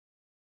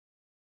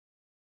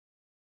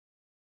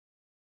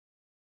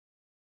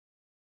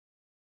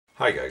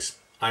Hi guys,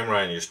 I'm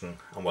Ryan Houston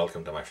and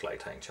welcome to my fly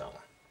tying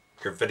channel.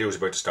 Your video is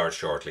about to start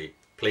shortly.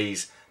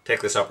 Please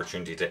take this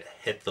opportunity to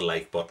hit the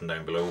like button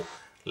down below,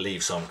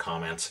 leave some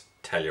comments,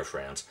 tell your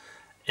friends.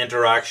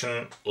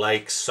 Interaction,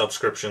 likes,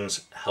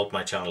 subscriptions help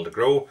my channel to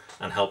grow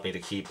and help me to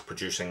keep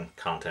producing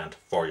content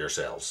for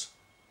yourselves.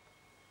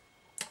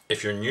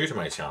 If you're new to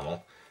my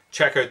channel,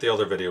 check out the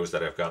other videos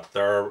that I've got.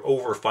 There are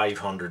over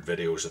 500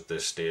 videos at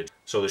this stage,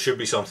 so there should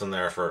be something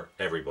there for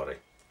everybody.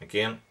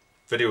 Again,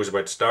 video is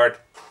about to start.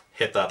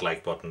 Hit that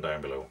like button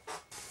down below.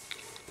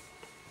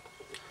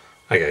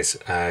 Hi guys,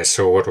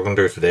 so what we're going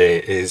to do today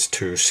is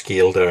to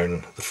scale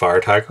down the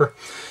Firetiger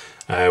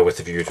with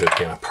the view to it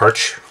being a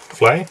perch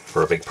fly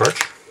for a big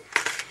perch.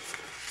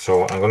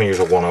 So I'm going to use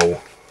a 1.0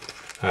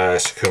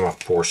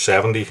 Sakuma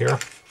 470 here,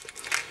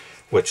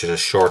 which is a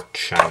short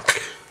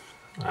shank,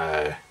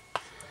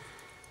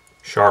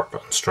 sharp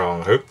and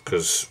strong hook,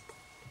 because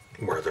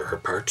where they're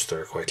perch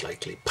they're quite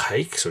likely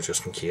pike, so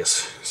just in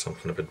case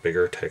something a bit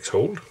bigger takes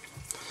hold.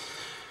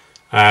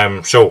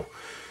 So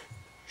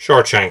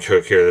short shank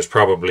hook here, there's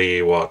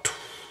probably what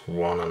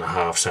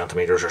 1.5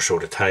 centimeters or so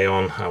to tie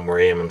on, and we're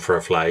aiming for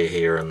a fly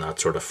here in that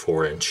sort of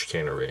 4-inch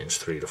kind of range,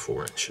 3 to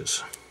 4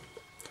 inches.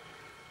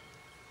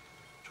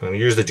 So I'm going to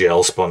use the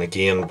gel spun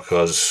again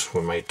because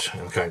we might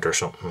encounter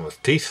something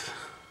with teeth,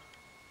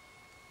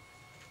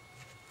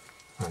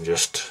 and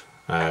just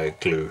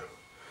glue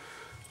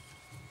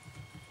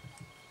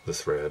the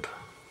thread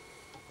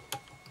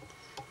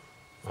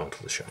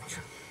onto the shank.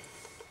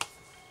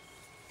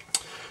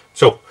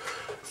 So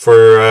for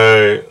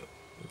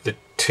the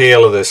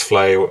tail of this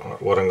fly,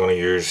 what I'm going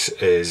to use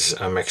is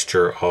a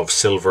mixture of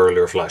silver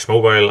Lure Flash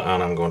Mobile,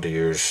 and I'm going to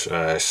use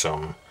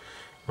some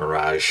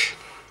Mirage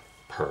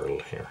Pearl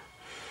here.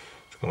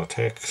 So I'm going to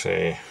take,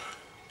 say,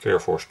 3 or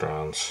 4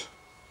 strands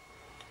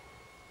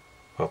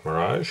of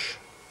Mirage.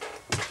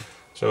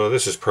 So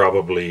this is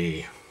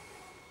probably,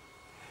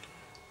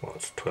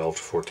 what, 12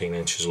 to 14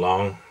 inches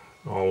long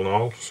all in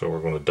all, so we're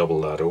going to double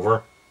that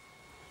over.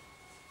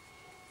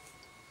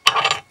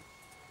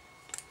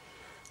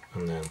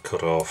 And then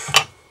cut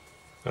off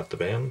at the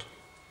bend,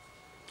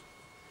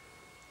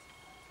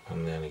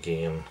 and then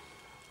again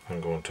I'm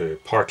going to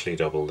partly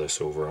double this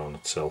over on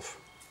itself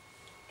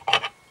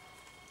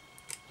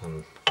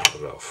and cut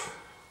it off,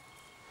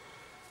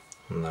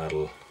 and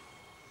that'll,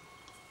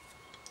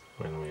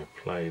 when we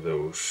apply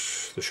the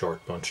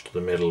short bunch to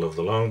the middle of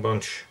the long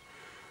bunch,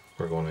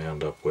 we're going to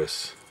end up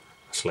with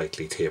a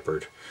slightly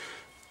tapered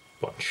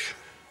bunch.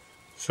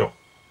 So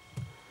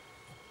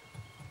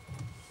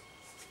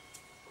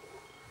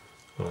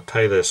I'm going to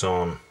tie this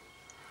on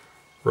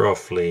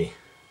roughly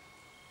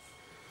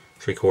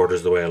 3/4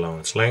 of the way along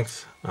its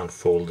length and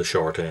fold the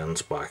short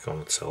ends back on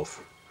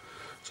itself.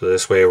 So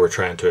this way we're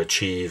trying to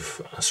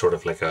achieve a sort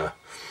of like a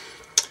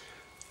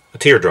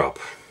teardrop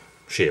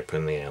shape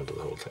in the end of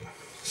the whole thing.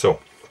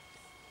 So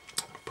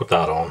put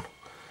that on.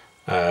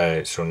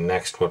 So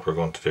next what we're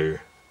going to do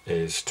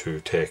is to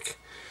take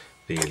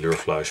the Lure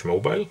Flash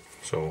Mobile.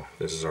 So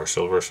this is our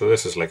silver, so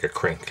this is like a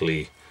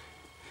crinkly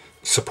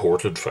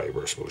supported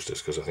fibre, I suppose it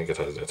is, because I think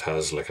it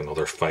has like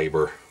another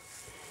fibre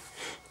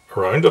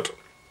around it.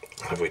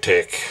 If we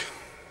take,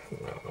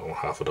 I don't know,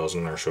 half a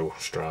dozen or so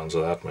strands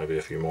of that, maybe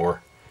a few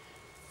more,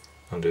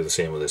 and do the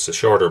same with this, a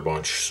shorter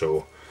bunch.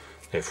 So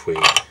if we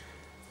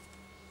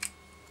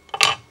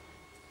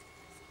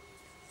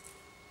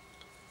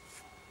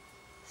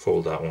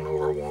fold that one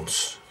over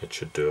once, it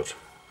should do it,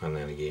 and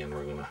then again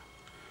we're going to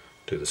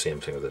do the same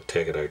thing with it.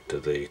 Take it out to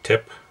the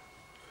tip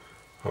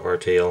of our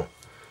tail,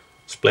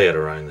 splay it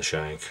around the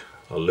shank,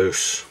 a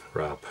loose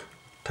wrap,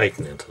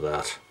 tighten into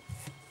that,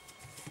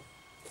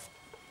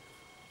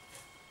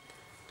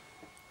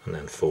 and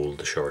then fold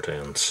the short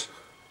ends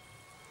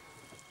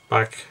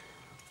back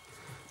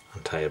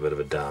and tie a bit of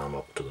a dam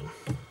up to them.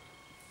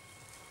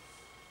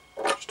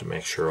 Just to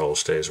make sure all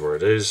stays where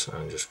it is,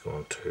 I'm just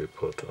going to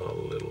put a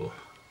little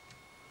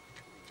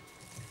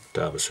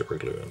dab of super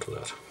glue into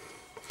that.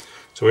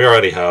 So we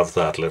already have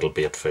that little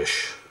bait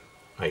fish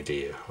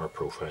idea or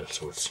profile,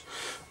 so it's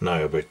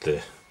now about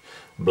the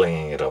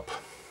blinging it up.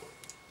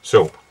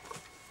 So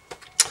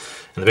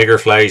in the bigger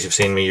flies you've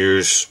seen me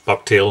use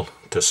bucktail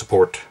to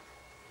support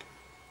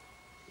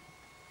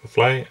the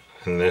fly.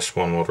 In this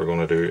one what we're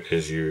going to do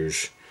is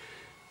use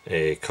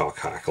a cock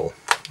hackle,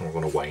 and we're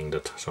going to wind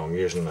it. So I'm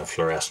using a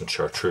fluorescent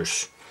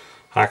chartreuse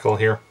hackle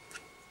here.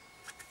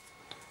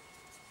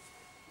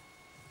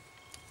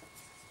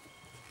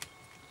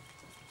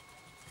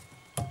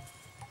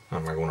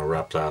 And we're going to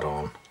wrap that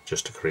on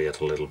just to create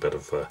a little bit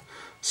of a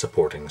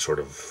supporting sort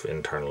of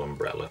internal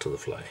umbrella to the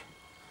fly.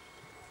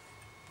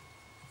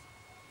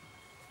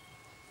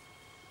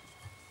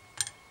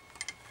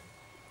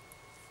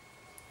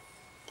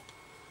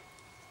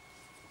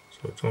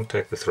 So it's going to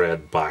take the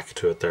thread back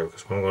to it there,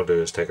 because what I'm going to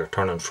do is take a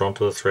turn in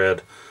front of the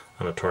thread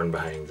and a turn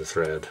behind the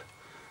thread,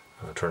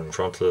 and a turn in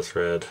front of the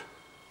thread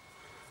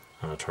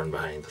and a turn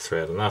behind the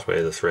thread, and that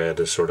way the thread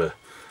is sort of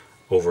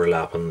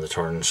overlapping the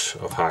turns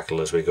of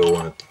hackle as we go,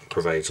 and it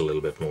provides a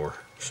little bit more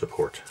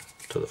support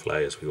to the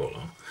fly as we go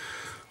along.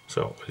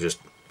 So we just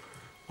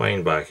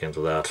wind back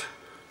into that,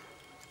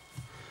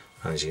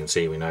 and as you can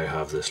see we now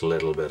have this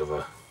little bit of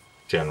a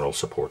general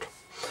support.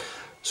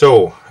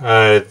 So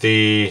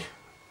the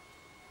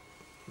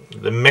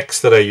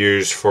mix that I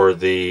use for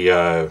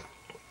the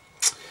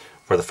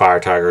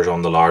Firetigers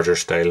on the larger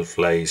style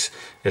flies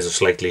is a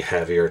slightly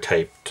heavier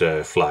typed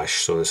flash,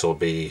 so this will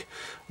be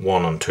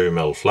 1 and 2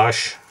 mil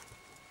flash,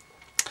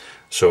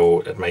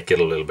 so it might get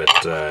a little bit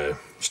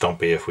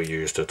stumpy if we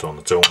used it on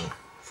its own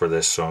for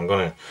this. So I'm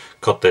going to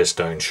cut this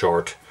down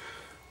short,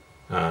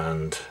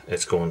 and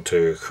it's going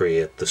to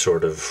create the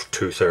sort of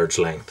 2/3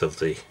 length of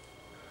the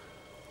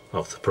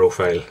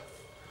profile.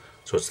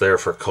 So it's there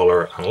for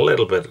colour and a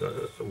little bit,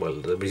 well,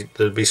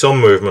 there'll be some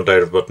movement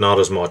out of it, but not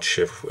as much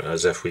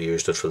as if we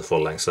used it for the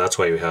full length. So that's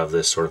why we have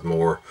this sort of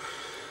more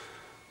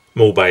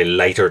mobile,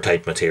 lighter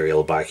type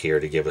material back here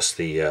to give us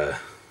the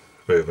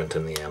movement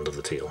in the end of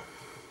the tail.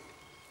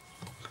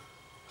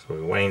 So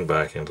we wind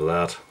back into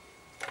that.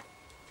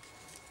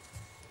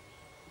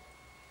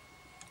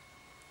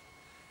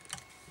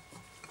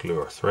 Glue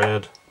our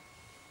thread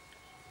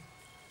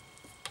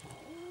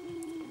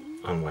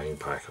and wind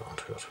back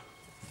onto it.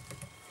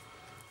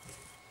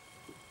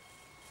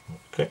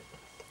 Okay,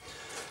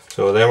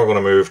 so then we're going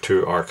to move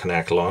to our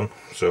connectalon.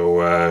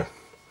 So I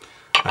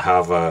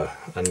have a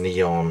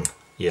neon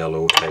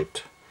yellow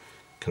typed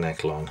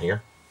connectalon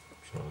here,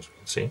 so as we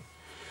can see,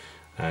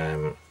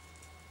 and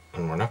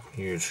we're not going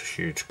to use a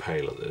huge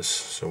pile of this,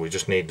 so we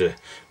just need to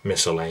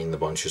misalign the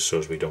bunches so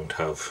as we don't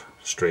have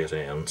straight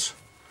ends.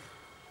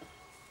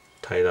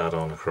 Tie that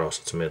on across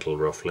its middle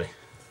roughly.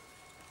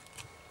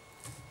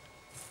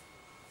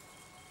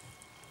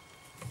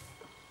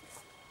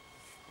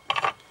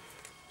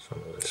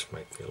 Some of this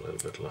might be a little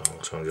bit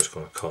long, so I'm just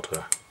going to cut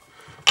a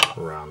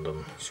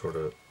random sort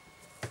of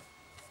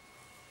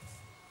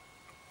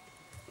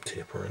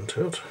taper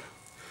into it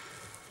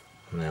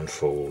and then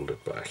fold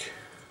it back.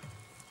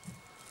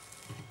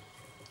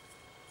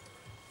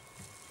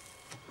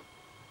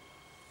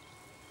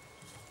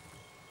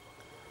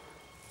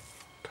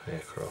 Tie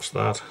across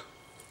that,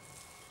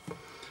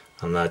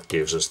 and that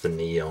gives us the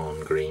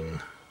neon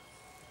green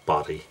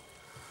body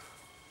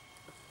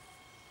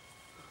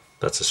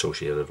that's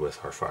associated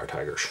with our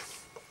Firetigers.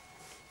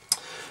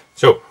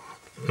 So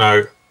now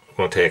I'm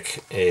going to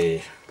take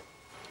a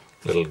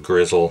little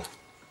grizzle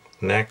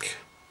neck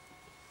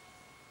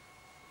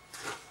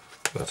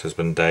that has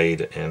been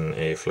dyed in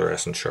a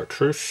fluorescent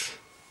chartreuse.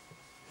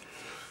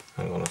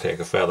 I'm going to take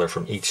a feather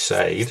from each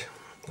side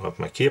of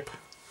my cape,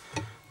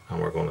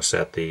 and we're going to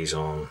set these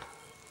on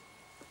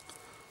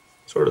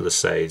sort of the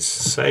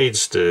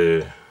sides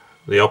to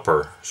the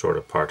upper sort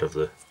of part of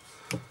the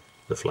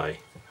fly,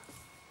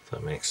 if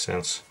that makes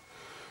sense.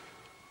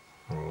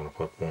 And we're going to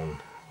put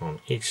one on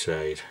each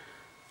side,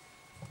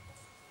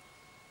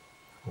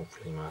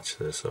 hopefully match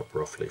this up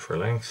roughly for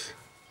length,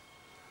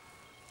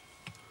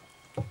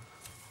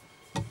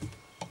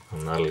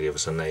 and that'll give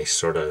us a nice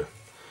sort of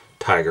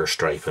tiger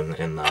stripe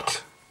in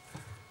that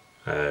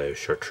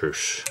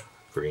chartreuse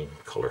green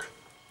colour.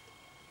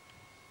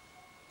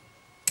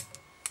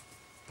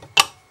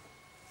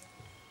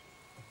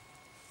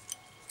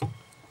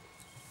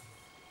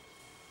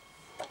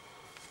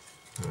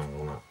 And I'm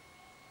going to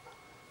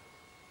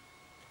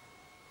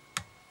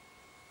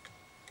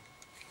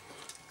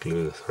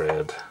glue the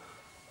thread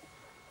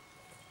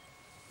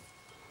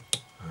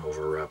and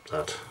overwrap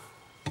that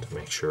to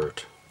make sure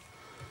it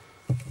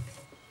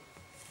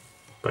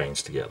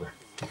binds together.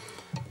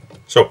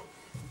 So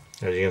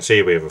as you can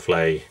see, we have a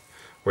fly.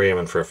 We're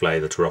aiming for a fly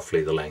that's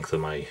roughly the length of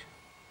my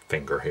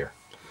finger here.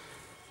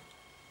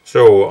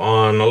 So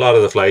on a lot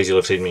of the flies you'll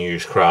have seen me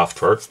use craft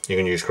fur. You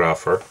can use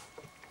craft fur,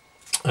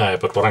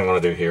 but what I'm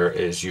going to do here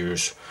is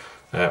use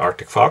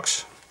Arctic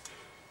fox,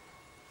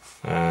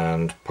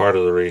 and part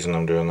of the reason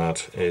I'm doing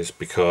that is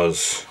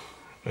because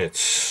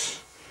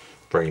it's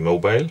very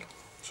mobile,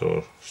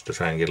 so just to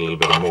try and get a little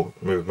bit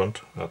of movement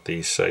at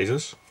these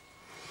sizes.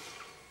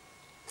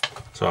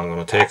 So I'm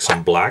going to take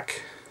some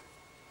black,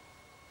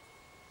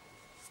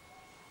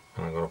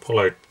 and I'm going to pull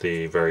out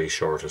the very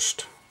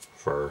shortest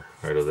fur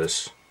out of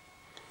this,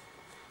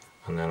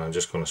 and then I'm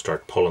just going to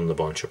start pulling the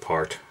bunch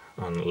apart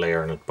and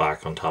layering it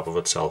back on top of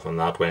itself, and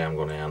that way I'm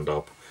going to end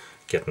up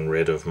getting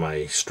rid of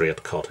my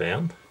straight cut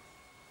end.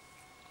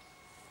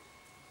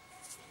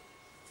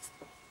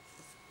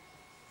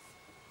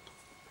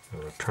 I'm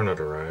going to turn it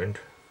around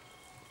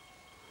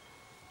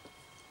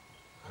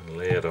and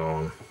lay it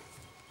on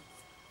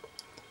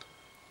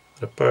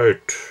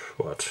about,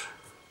 what,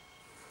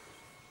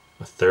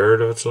 a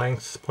third of its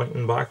length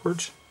pointing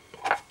backwards,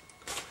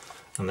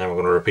 and then we're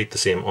going to repeat the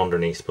same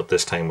underneath, but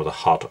this time with a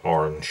hot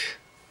orange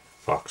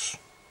fox.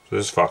 So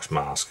this is fox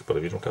mask, but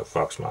if you don't have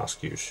fox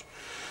mask, use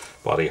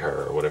body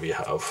hair or whatever you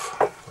have,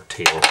 or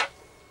tail.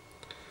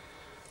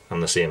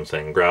 And the same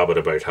thing, grab it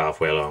about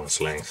halfway along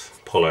its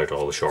length, pull out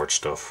all the short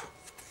stuff,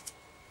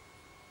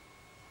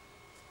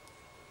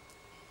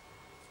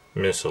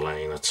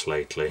 misalign it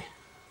slightly,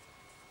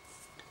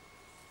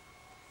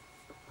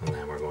 and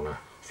then we're going to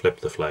flip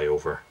the fly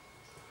over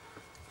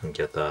and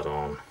get that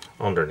on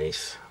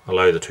underneath,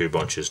 allow the two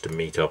bunches to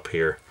meet up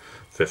here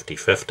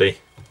 50-50,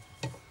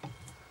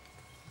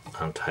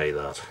 and tie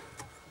that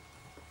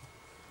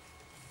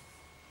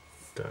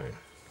down.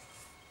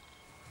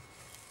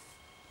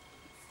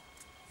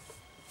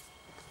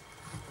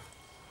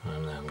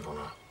 And then I'm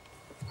gonna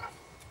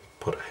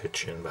put a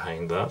hitch in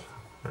behind that,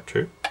 or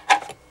two.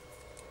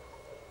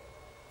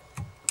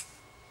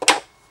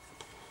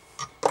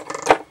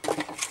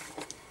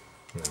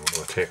 Now we're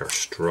going to take our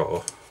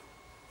straw,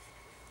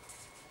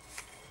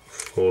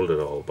 fold it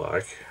all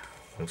back.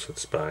 Once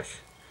it's back,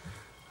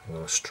 I'm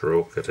going to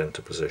stroke it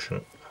into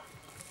position.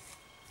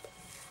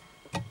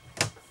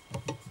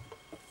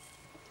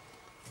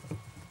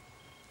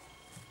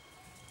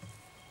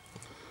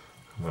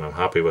 When I'm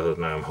happy with it,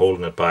 now I'm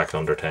holding it back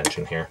under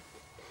tension here.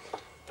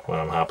 When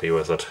I'm happy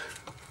with it,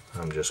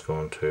 I'm just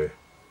going to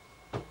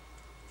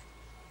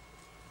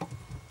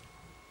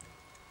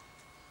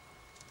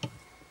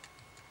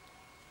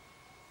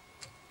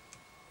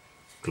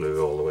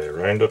glue all the way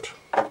around it.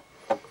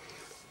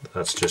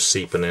 That's just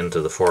seeping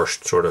into the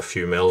first sort of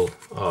few mil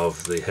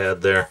of the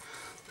head there.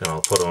 Then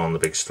I'll put on the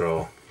big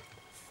straw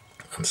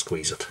and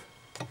squeeze it.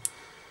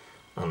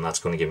 And that's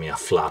going to give me a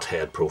flat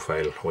head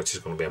profile, which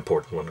is going to be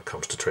important when it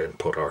comes to trying to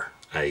put our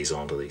eyes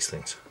onto these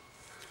things.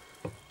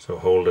 So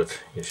hold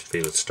it, you should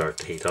feel it start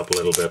to heat up a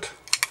little bit,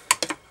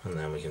 and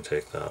then we can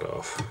take that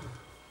off.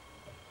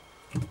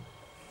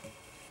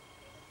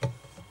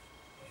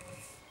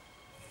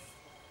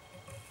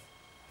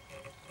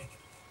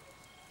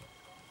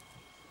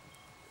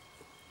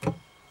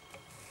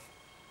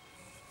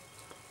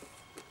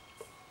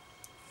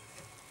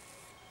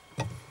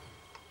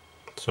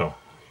 So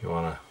if you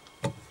want to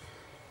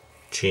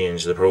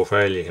change the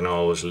profile, you can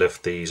always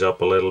lift these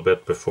up a little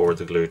bit before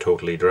the glue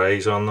totally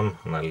dries on them,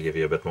 and that'll give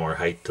you a bit more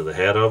height to the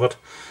head of it.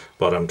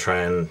 But I'm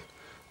trying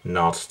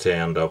not to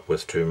end up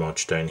with too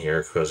much down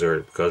here because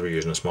we're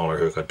using a smaller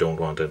hook. I don't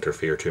want to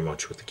interfere too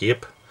much with the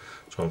gape,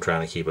 so I'm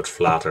trying to keep it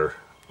flatter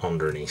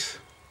underneath.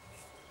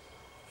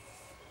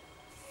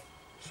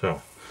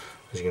 So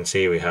as you can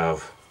see, we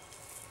have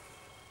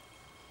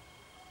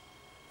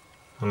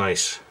a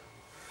nice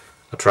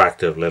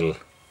attractive little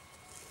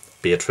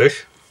bait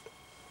fish.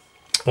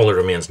 All that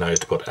remains now is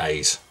to put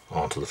eyes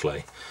onto the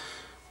fly.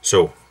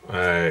 So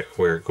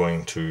we're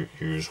going to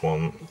use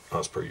one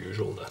as per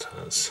usual that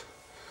has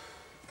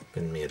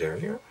been made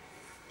earlier.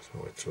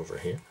 So it's over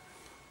here.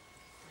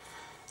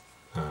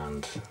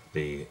 And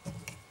the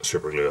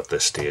super glue at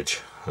this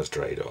stage has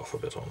dried off a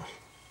bit on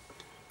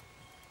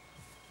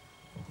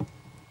it.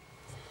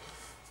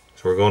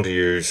 So we're going to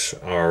use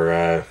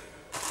our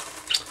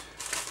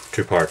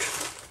 2-part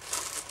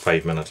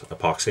 5-minute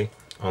epoxy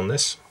on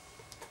this.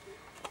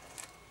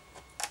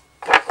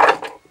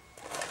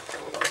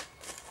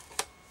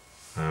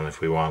 And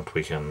if we want,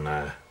 we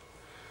can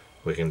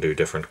do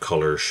different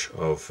colors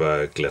of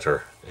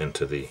glitter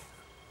into the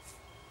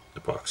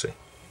epoxy.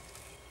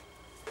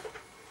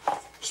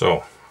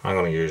 So I'm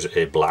going to use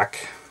a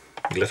black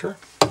glitter.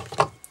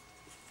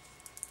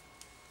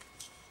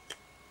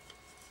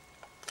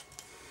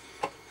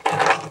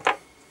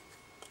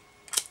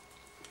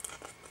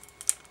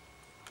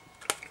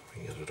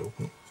 Get it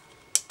open.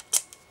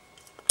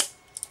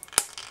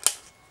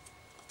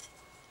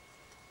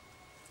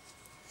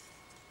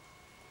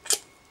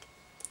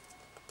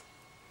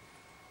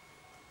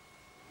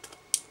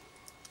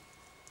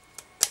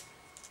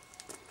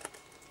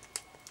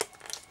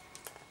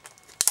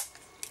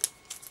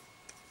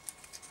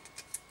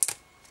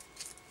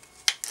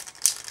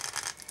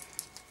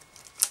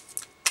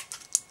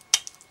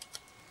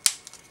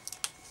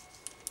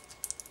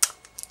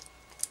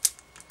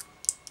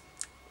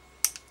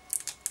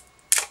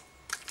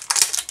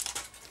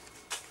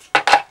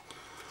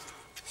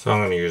 So I'm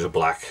going to use a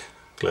black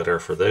glitter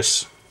for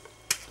this.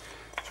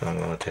 So I'm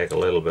going to take a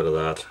little bit of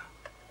that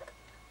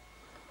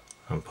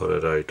and put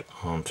it out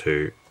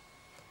onto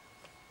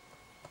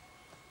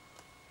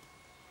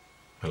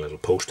a little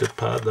post-it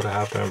pad that I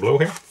have down below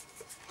here.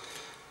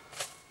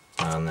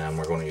 And then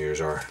we're going to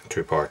use our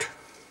 2-part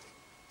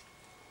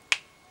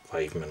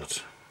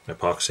 5-minute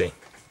epoxy.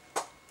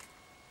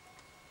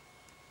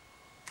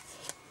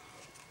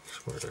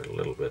 Squirt out a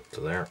little bit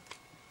to there.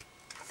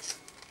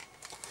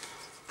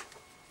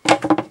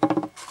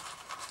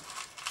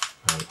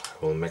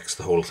 We'll mix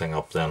the whole thing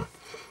up then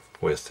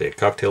with a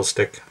cocktail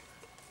stick,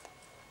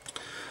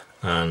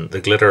 and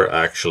the glitter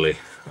actually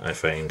I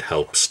find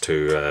helps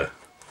to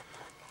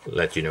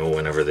let you know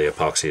whenever the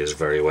epoxy is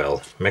very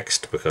well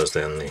mixed, because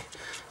then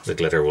the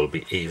glitter will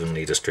be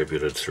evenly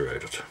distributed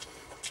throughout it.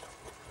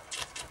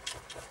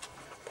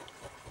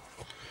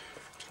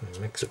 So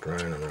mix it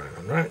round and round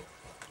and round.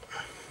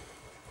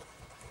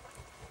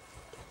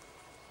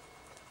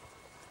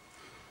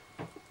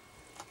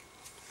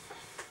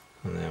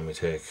 And then we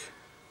take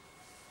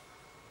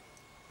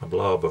a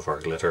blob of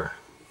our glitter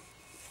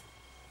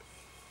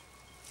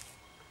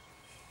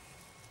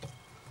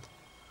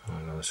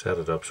I'm going to set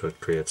it up so it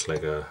creates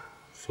like a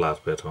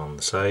flat bit on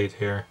the side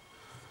here.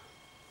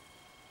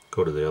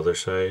 Go to the other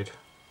side,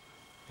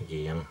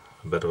 again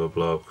a bit of a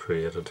blob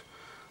created,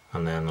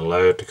 and then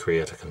allow it to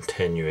create a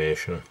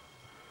continuation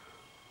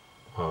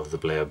of the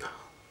bleb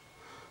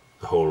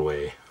the whole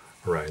way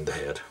around the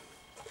head.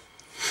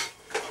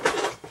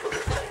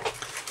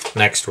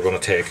 Next we're going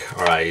to take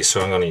our eyes,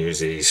 so I'm going to use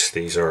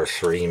these are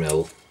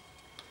 3mm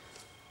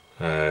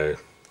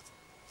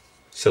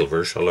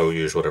silvers, although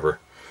use whatever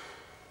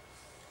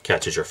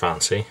catches your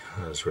fancy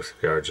as with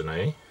regards an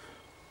eye.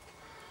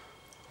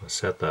 I'll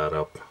set that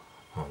up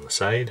on the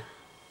side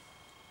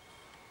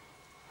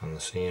and the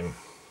same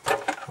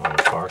on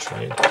the far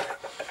side.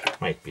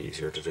 Might be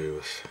easier to do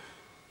with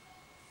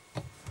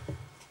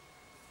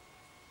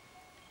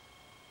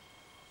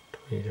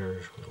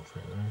tweezers. We'll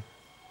find out.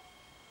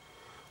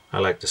 I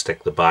like to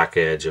stick the back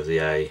edge of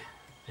the eye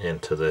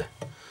into the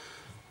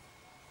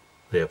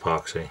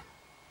epoxy.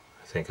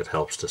 I think it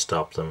helps to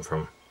stop them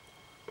from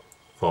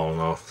falling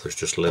off. There's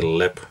just a little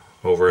lip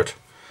over it,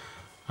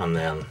 and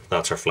then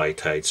that's our flight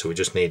tide, so we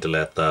just need to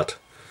let that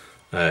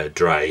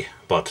dry.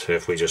 But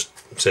if we just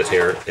sit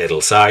here, it'll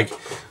sag,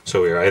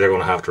 so we're either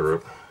going to have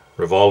to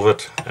revolve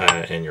it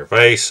in your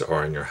vise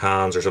or in your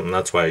hands or something.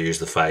 That's why I use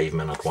the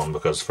 5-minute one,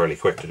 because it's fairly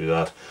quick to do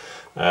that.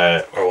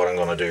 Or what I'm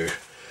going to do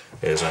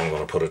is I'm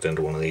going to put it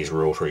into one of these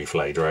rotary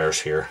fly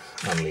dryers here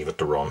and leave it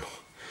to run.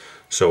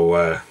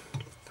 So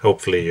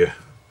hopefully you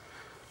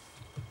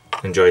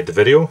enjoyed the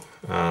video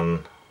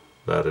and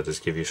that it has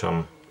give you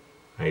some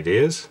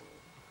ideas.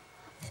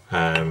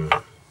 If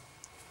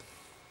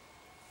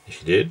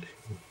you did,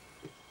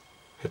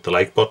 hit the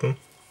like button,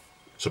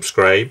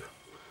 subscribe,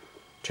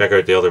 check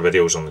out the other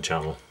videos on the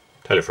channel,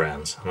 tell your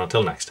friends, and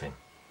until next time,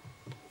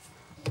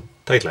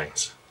 tight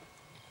lines,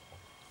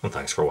 and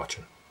thanks for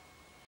watching.